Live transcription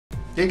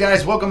Hey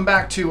guys, welcome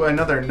back to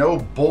another no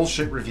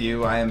bullshit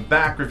review. I am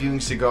back reviewing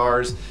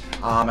cigars.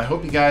 I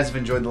hope you guys have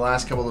enjoyed the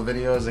last couple of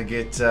videos. I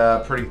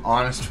get pretty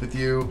honest with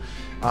you.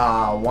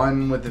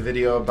 One with the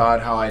video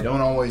about how I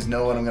don't always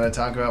know what I'm going to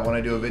talk about when I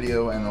do a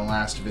video, and the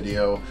last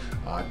video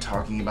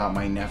talking about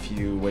my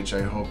nephew, which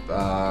I hope,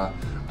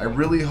 I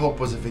really hope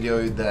was a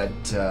video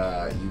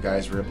that you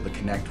guys were able to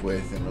connect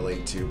with and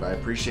relate to. But I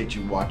appreciate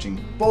you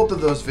watching both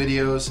of those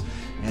videos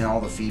and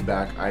all the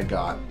feedback I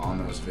got on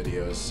those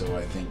videos. So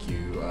I thank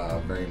you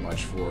very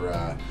much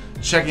for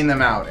checking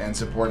them out and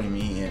supporting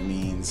me. It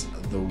means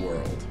the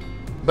world.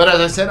 But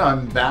as I said,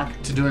 I'm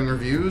back to doing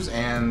reviews,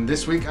 and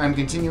this week I'm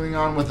continuing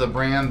on with a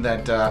brand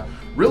that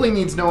really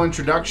needs no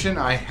introduction.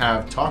 I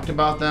have talked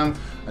about them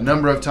a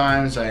number of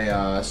times.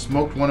 I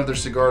smoked one of their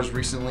cigars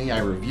recently. I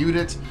reviewed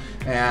it,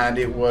 and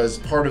it was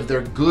part of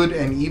their Good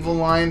and Evil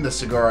line. The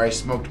cigar I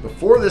smoked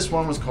before this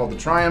one was called the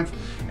Triumph,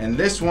 and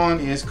this one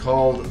is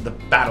called the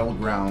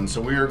Battleground. So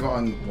we are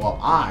going, well,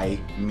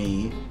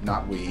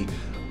 not we,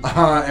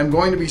 am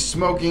going to be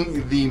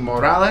smoking the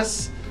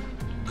Morales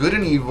Good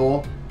and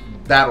Evil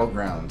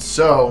Battleground.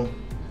 So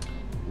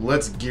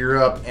let's gear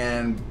up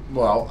and,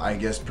 well, I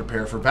guess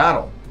prepare for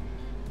battle.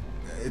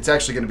 It's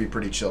actually going to be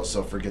pretty chill,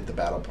 so forget the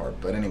battle part.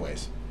 But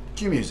anyways,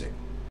 cue music.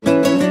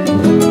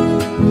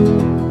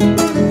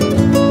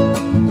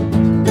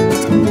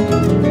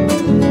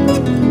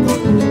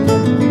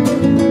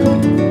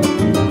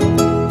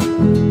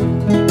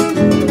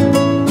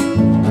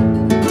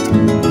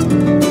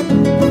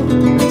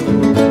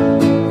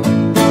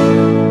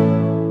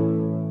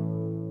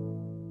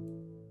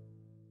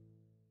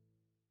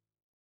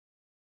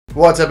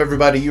 What's up,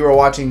 everybody? You are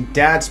watching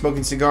Dad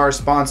Smoking Cigars,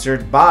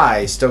 sponsored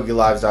by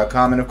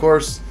StokeyLives.com, and of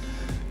course,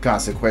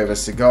 Casa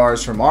Cuevas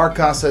cigars, from our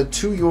casa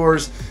to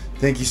yours.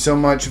 Thank you so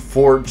much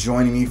for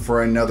joining me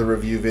for another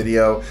review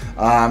video.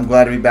 I'm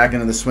glad to be back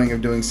into the swing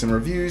of doing some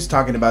reviews,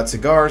 talking about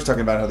cigars,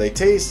 talking about how they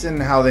taste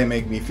and how they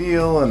make me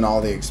feel, and all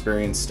the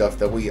experience stuff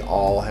that we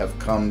all have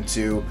come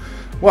to,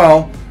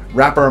 well,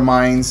 wrap our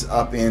minds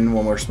up in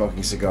when we're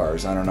smoking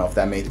cigars. I don't know if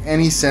that made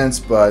any sense,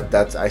 but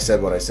I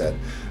said what I said.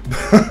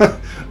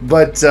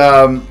 But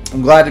I'm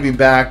glad to be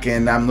back,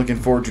 and I'm looking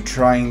forward to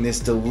trying this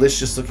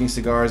delicious looking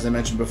cigar. As I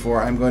mentioned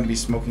before, I'm going to be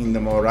smoking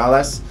the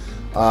Morales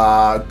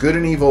Good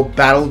and Evil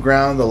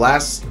Battleground. The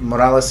last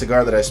Morales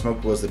cigar that I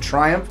smoked was the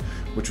Triumph,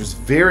 which was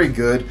very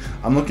good.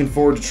 I'm looking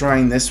forward to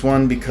trying this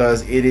one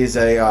because it is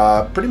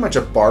a pretty much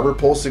a barber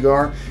pole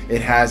cigar.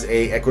 It has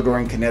a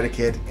Ecuadorian,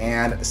 Connecticut,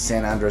 and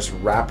San Andres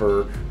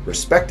wrapper,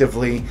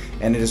 respectively,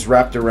 and it is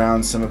wrapped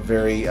around some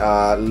very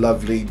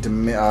lovely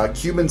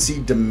Cuban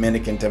seed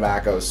Dominican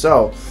tobacco.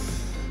 So,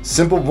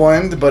 simple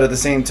blend, but at the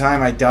same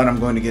time, I doubt I'm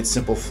going to get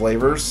simple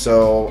flavors.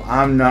 So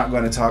I'm not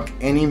going to talk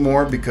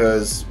anymore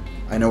because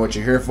I know what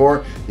you're here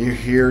for. You're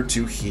here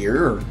to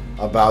hear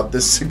about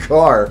this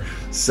cigar.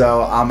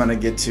 So I'm gonna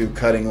get to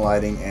cutting,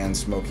 lighting, and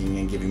smoking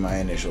and giving my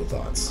initial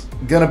thoughts.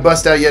 Gonna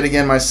bust out yet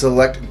again my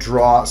Select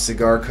Draw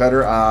cigar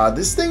cutter.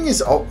 This thing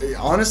is,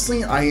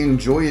 honestly, I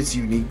enjoy its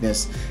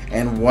uniqueness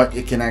and what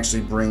it can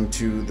actually bring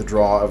to the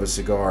draw of a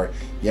cigar.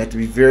 You have to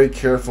be very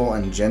careful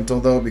and gentle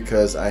though,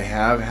 because I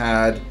have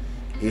had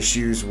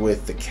issues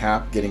with the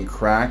cap getting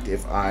cracked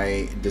if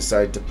I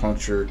decide to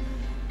puncture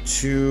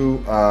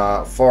too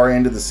far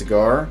into the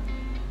cigar.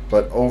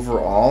 But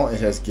overall,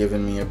 it has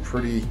given me a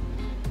pretty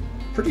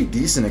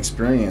decent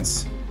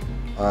experience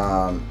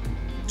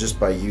just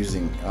by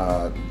using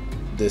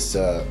just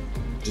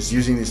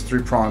using this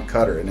 3-prong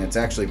cutter, and it's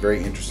actually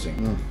very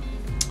interesting.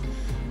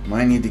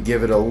 Might need to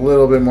give it a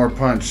little bit more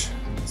punch.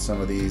 Some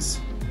of these.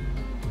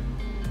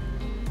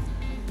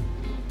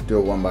 Do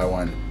it one by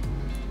one.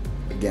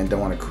 Again, don't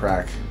want to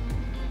crack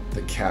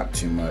the cap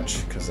too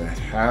much because that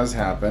has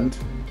happened,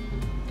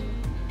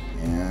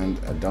 and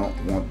I don't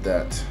want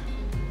that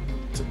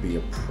to be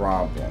a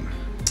problem.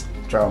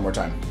 Try one more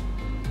time.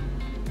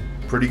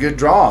 Pretty good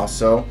draw.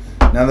 So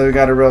now that we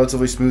got a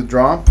relatively smooth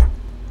draw,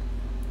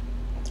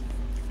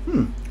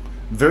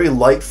 very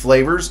light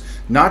flavors,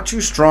 not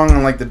too strong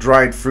on like the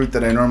dried fruit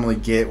that I normally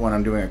get when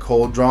I'm doing a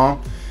cold draw.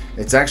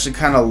 It's actually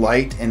kind of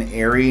light and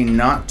airy,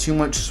 not too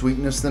much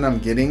sweetness that I'm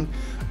getting.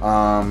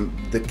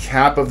 The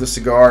cap of the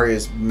cigar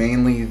is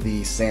mainly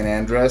the San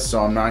Andres,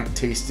 so I'm not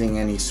tasting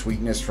any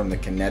sweetness from the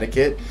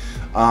Connecticut.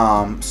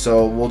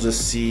 So we'll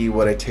just see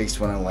what I taste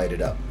when I light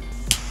it up.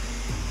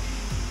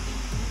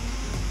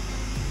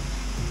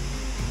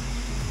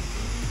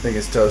 Think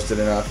it's toasted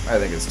enough? I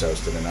think it's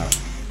toasted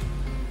enough.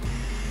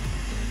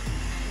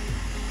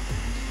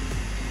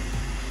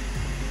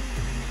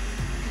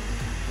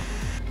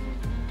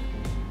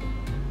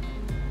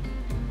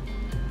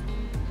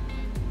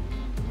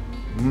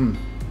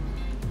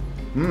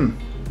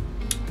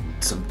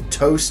 Some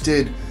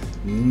toasted,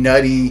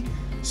 nutty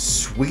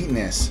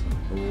sweetness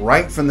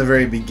right from the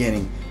very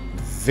beginning.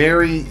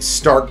 Very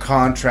stark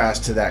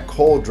contrast to that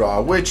cold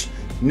draw, which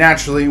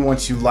naturally,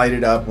 once you light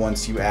it up,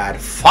 once you add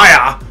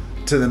fire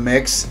to the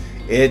mix,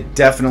 it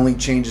definitely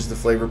changes the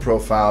flavor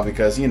profile,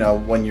 because, you know,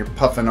 when you're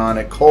puffing on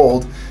it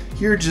cold,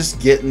 you're just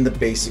getting the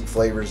basic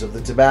flavors of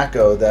the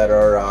tobacco that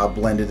are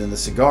blended in the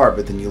cigar,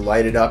 but then you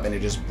light it up and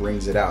it just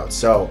brings it out.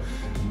 So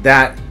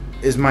that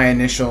is my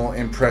initial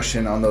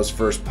impression on those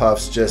first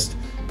puffs. Just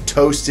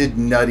toasted,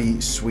 nutty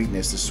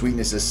sweetness. The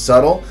sweetness is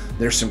subtle.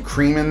 There's some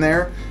cream in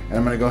there, and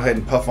I'm going to go ahead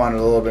and puff on it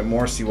a little bit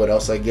more, see what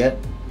else I get.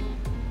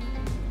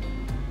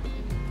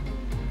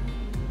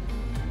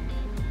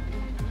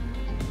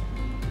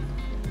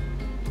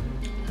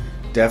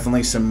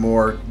 Definitely some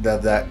more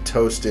that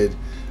toasted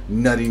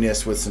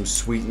nuttiness with some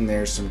sweet in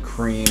there, some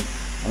cream.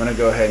 I'm going to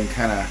go ahead and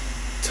kind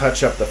of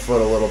touch up the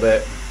foot a little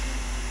bit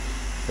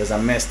because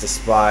I missed a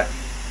spot.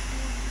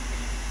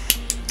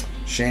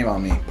 Shame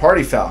on me.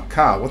 Party foul.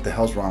 Kyle, what the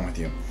hell's wrong with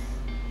you?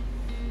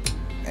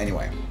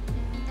 Anyway,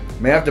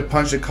 may have to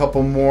punch a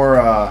couple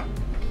more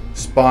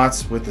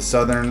spots with the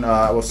Southern.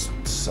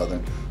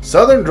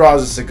 Southern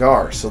draws a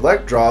cigar.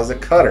 Select draws a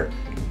cutter.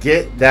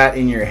 Get that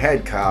in your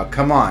head, Kyle.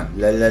 Come on.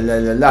 La la la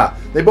la la.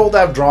 They both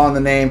have draw in the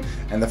name,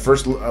 and the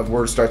first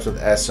word starts with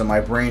S, so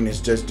my brain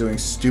is just doing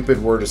stupid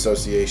word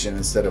association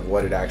instead of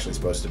what it actually is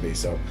supposed to be.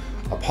 So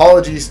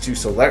apologies to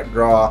Select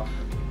Draw.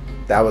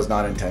 That was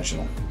not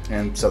intentional.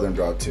 And Southern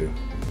Draw too.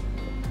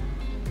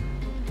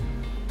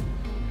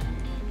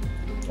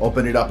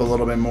 Open it up a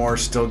little bit more.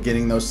 Still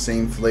getting those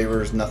same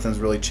flavors. Nothing's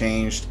really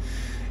changed.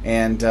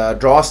 And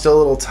draw still a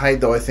little tight,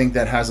 though. I think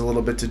that has a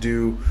little bit to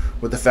do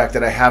with the fact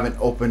that I haven't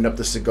opened up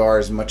the cigar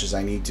as much as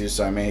I need to,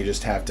 so I may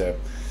just have to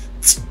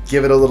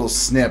give it a little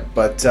snip.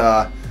 But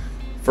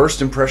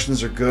first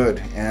impressions are good,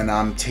 and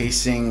I'm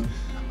tasting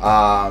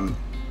the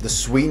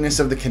sweetness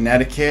of the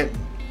Connecticut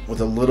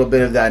with a little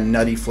bit of that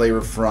nutty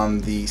flavor from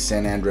the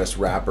San Andres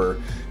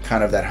wrapper,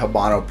 kind of that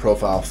Habano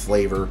profile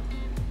flavor,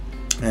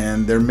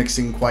 and they're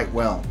mixing quite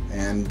well.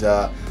 And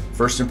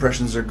first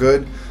impressions are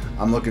good.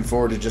 I'm looking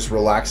forward to just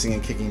relaxing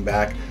and kicking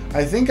back.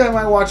 I think I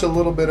might watch a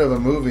little bit of a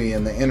movie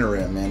in the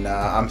interim, and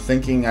I'm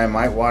thinking I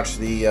might watch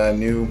the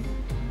new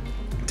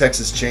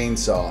Texas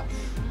Chainsaw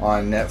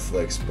on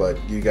Netflix, but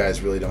you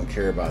guys really don't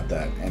care about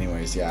that.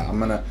 Anyways, yeah, I'm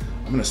gonna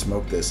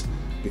smoke this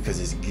because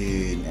it's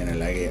good and I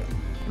like it.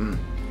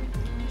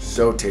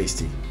 So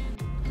tasty.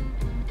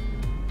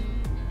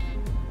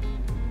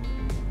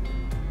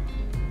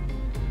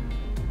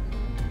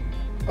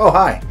 Oh,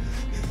 hi.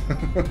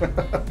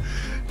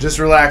 Just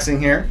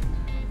relaxing here,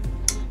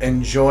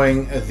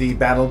 enjoying the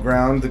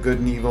Battleground, the Good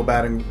and Evil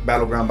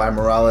Battleground by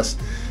Morales,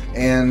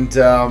 and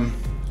the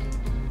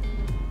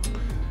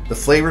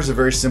flavors are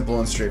very simple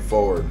and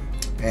straightforward,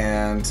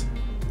 and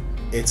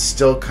it's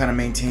still kind of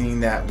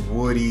maintaining that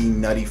woody,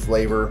 nutty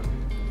flavor,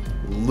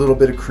 a little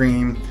bit of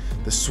cream.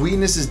 The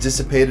sweetness is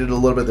dissipated a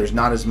little bit. There's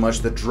not as much.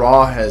 The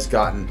draw has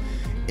gotten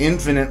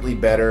infinitely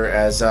better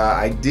as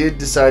I did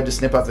decide to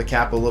snip off the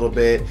cap a little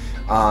bit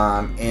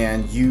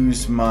and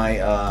use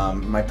my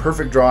my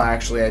perfect draw.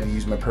 Actually, I had to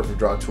use my perfect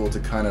draw tool to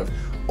kind of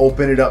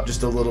open it up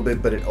just a little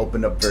bit, but it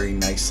opened up very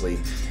nicely,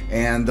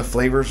 and the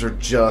flavors are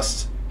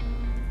just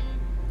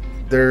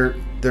they're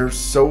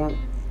so,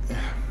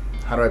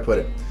 how do I put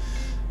it,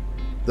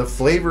 the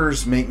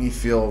flavors make me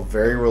feel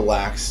very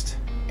relaxed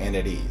and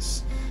at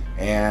ease,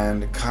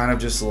 and kind of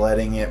just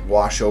letting it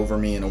wash over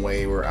me in a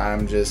way where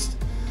I'm just,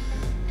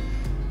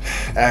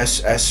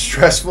 as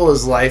stressful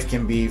as life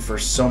can be for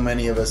so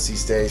many of us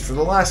these days, for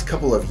the last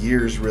couple of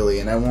years really,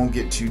 and I won't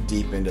get too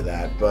deep into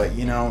that, but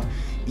you know,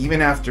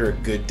 even after a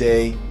good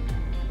day,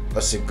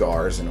 a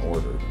cigar is in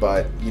order.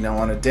 But you know,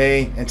 on a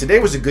day, and today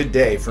was a good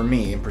day for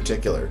me in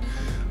particular,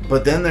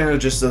 but then there are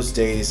just those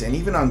days, and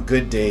even on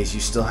good days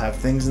you still have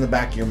things in the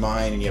back of your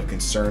mind and you have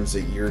concerns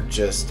that you're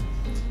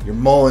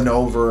mulling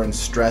over, and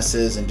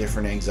stresses and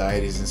different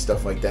anxieties and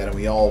stuff like that, and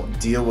we all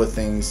deal with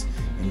things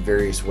in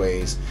various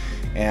ways.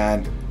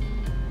 And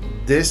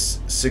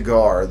this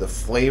cigar, the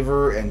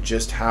flavor and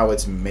just how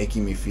it's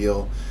making me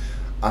feel,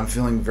 I'm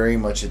feeling very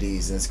much at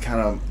ease, and it's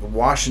kind of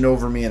washing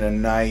over me in a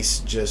nice,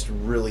 just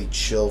really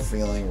chill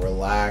feeling,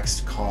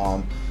 relaxed,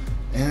 calm,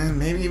 and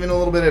maybe even a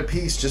little bit at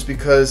peace, just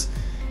because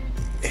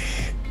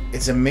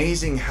it's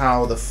amazing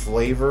how the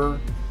flavor,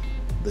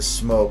 the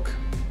smoke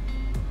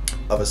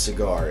of a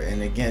cigar,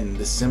 and again,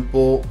 the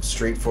simple,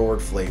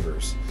 straightforward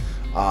flavors,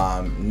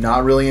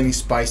 not really any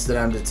spice that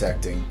I'm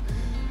detecting,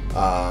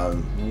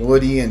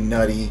 woody and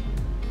nutty,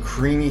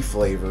 creamy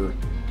flavor,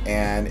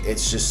 and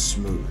it's just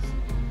smooth,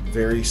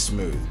 very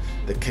smooth.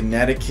 The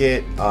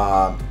Connecticut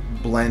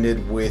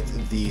blended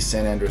with the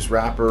San Andres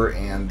wrapper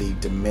and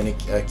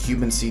the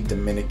Cuban seed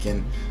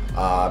Dominican,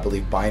 I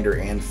believe, binder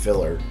and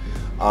filler,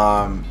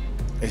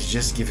 it's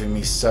just giving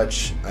me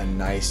such a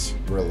nice,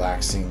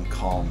 relaxing,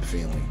 calm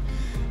feeling.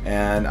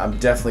 And I'm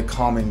definitely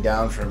calming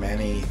down from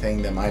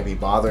anything that might be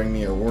bothering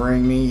me or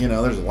worrying me. You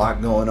know, there's a lot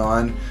going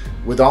on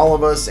with all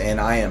of us, and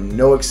I am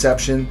no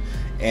exception,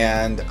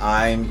 and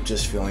I'm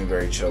just feeling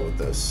very chill with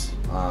this.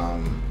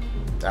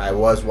 I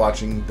was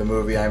watching the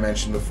movie I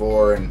mentioned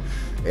before, and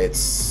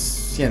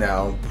it's, you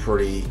know,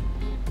 pretty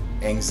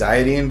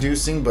anxiety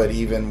inducing, but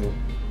even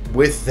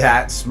with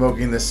that,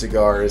 smoking this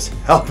cigar is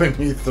helping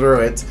me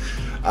through it.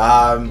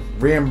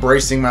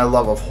 Re-embracing my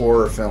love of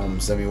horror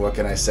films. I mean, what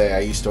can I say? I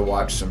used to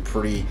watch some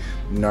pretty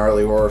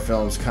gnarly horror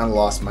films. Kind of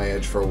lost my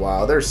edge for a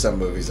while. There's some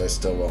movies I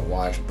still won't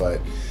watch, but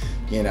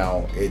you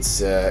know,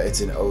 it's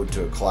an ode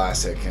to a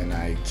classic, and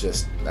I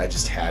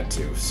just had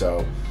to.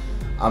 So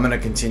I'm gonna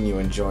continue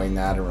enjoying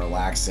that and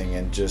relaxing,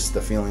 and just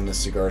the feeling the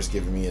cigar's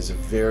giving me is a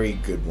very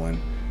good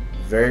one.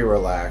 Very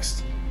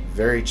relaxed,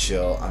 very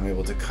chill. I'm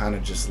able to kind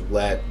of just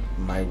let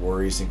my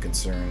worries and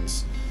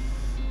concerns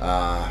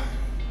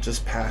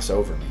just pass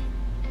over me.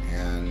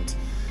 And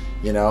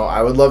you know,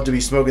 I would love to be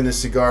smoking this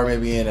cigar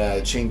maybe in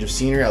a change of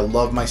scenery. I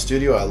love my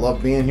studio, I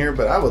love being here,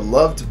 but I would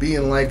love to be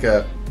in like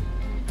a,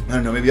 I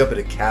don't know, maybe up at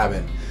a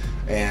cabin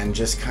and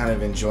just kind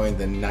of enjoying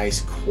the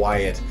nice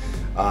quiet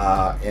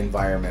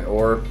environment,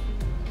 or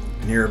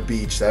near a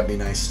beach. That'd be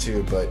nice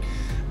too. But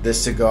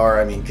this cigar,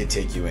 I mean, could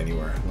take you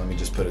anywhere. Let me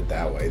just put it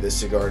that way. This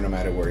cigar, no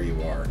matter where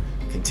you are,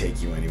 can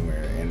take you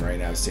anywhere, and right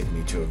now it's taking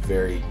me to a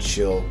very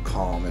chill,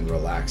 calm, and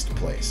relaxed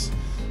place.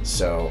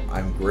 So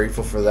I'm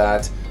grateful for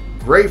that.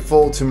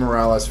 Grateful to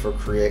Morales for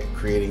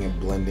creating and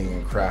blending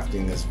and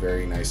crafting this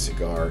very nice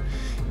cigar.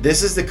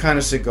 This is the kind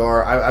of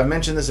cigar, I've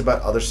mentioned this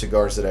about other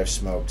cigars that I've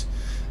smoked.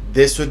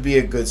 This would be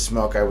a good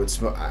smoke. I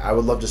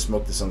would love to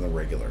smoke this on the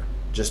regular,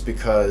 just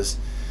because,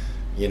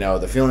 you know,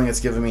 the feeling it's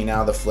giving me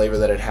now, the flavor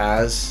that it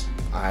has,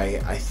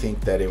 I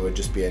think that it would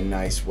just be a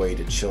nice way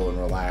to chill and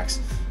relax.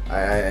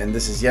 And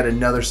this is yet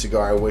another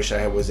cigar I wish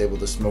I was able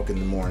to smoke in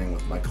the morning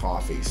with my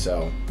coffee.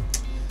 So,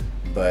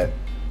 but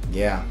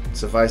yeah,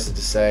 suffice it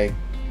to say,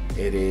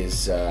 it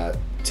is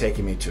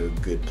taking me to a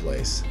good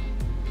place.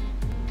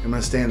 I'm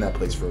going to stay in that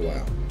place for a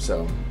while,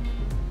 so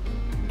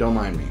don't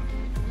mind me.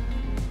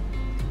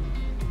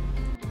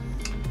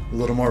 A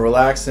little more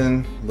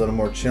relaxing, a little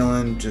more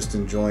chilling, just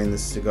enjoying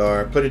this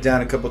cigar. Put it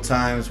down a couple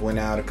times, went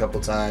out a couple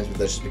times, but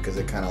that's just because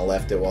I kind of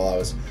left it while I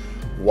was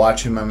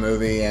watching my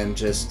movie and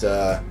just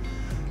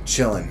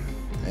chilling.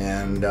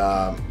 And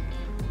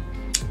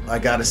I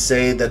gotta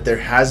say that there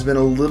has been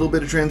a little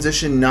bit of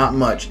transition, not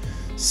much.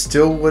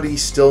 Still woody,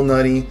 still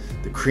nutty.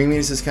 The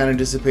creaminess is kind of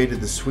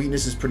dissipated. The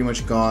sweetness is pretty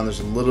much gone. There's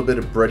a little bit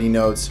of bready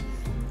notes.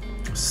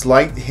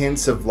 Slight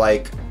hints of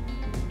like,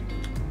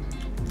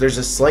 there's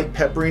a slight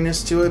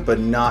pepperiness to it, but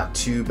not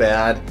too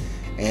bad.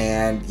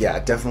 And yeah,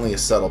 definitely a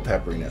subtle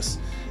pepperiness.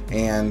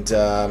 And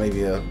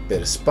maybe a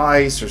bit of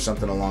spice or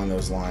something along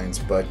those lines.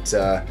 But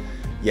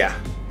yeah,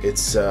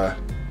 it's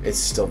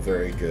still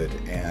very good,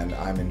 and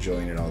I'm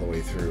enjoying it all the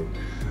way through.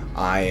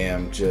 I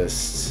am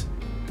just,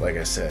 like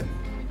I said,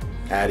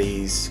 at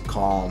ease,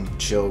 calm,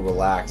 chill,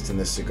 relaxed, and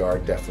this cigar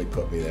definitely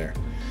put me there.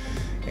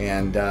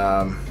 And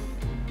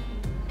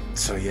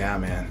so yeah,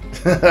 man,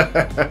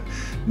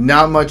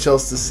 not much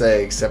else to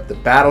say except the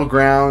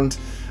battleground.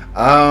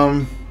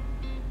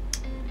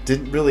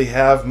 Didn't really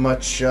have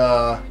much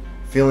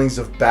feelings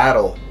of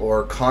battle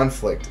or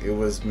conflict. It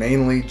was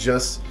mainly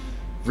just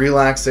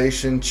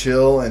relaxation,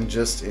 chill, and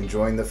just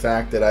enjoying the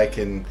fact that I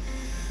can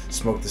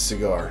smoke the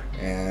cigar.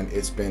 And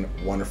it's been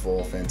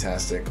wonderful,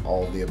 fantastic,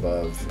 all of the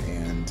above.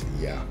 And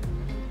yeah,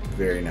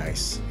 very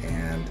nice.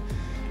 And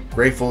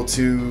grateful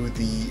to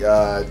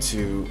the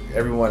to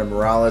everyone at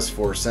Morales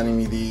for sending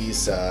me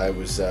these. It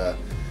was a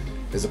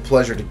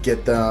pleasure to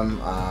get them.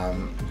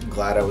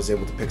 Glad I was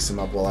able to pick some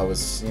up while I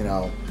was, you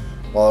know,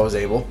 while I was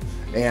able.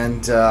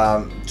 And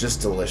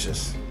just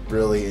delicious.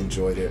 Really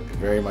enjoyed it.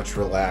 Very much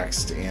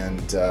relaxed.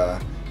 And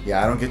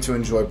yeah, I don't get to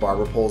enjoy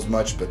barber poles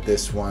much, but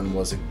this one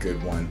was a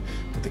good one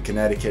with the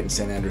Connecticut and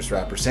St. Andrews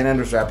wrapper. St.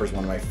 Andrews wrapper is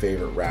one of my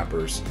favorite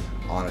wrappers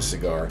on a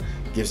cigar.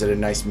 Gives it a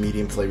nice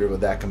medium flavor,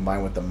 with that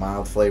combined with the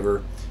mild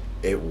flavor,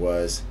 it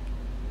was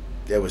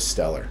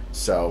stellar.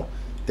 So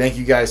thank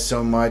you guys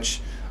so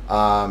much.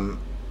 Manny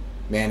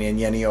and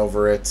Yenny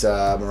over at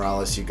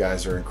Morales, you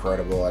guys are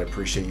incredible. I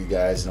appreciate you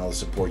guys and all the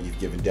support you've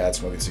given Dad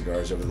Smoking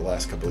Cigars over the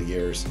last couple of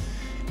years.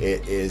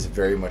 It is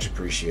very much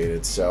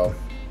appreciated. So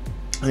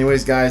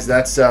anyways, guys,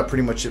 that's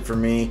pretty much it for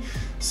me.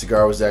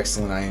 Cigar was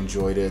excellent. I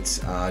enjoyed it.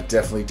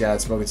 Definitely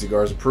Dad Smoking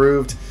Cigars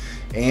approved.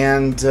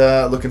 And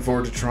looking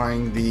forward to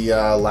trying the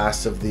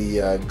last of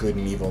the Good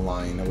and Evil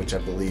line, which I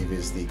believe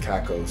is the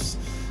Cacos.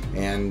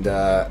 And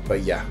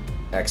but yeah,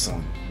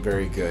 excellent,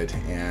 very good.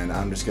 And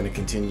I'm just going to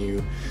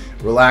continue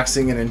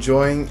relaxing and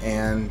enjoying.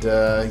 And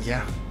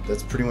yeah,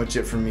 that's pretty much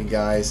it from me,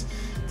 guys.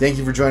 Thank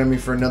you for joining me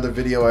for another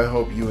video. I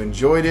hope you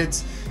enjoyed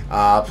it.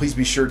 Please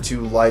be sure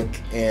to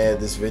like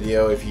this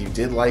video if you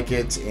did like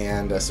it,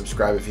 and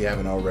subscribe if you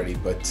haven't already.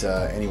 But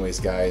anyways,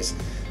 guys,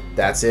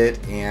 that's it.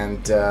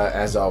 And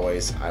as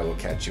always, I will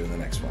catch you in the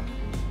next one.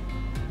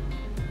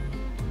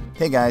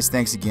 Hey guys,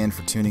 thanks again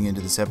for tuning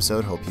into this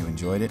episode. Hope you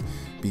enjoyed it.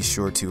 Be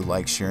sure to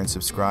like, share, and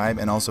subscribe,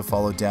 and also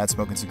follow Dad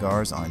Smoking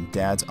Cigars on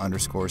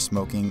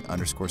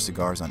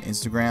dads_smoking_cigars on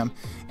Instagram,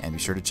 and be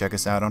sure to check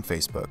us out on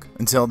Facebook.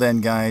 Until then,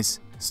 guys,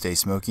 stay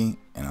smoky,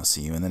 and I'll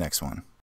see you in the next one.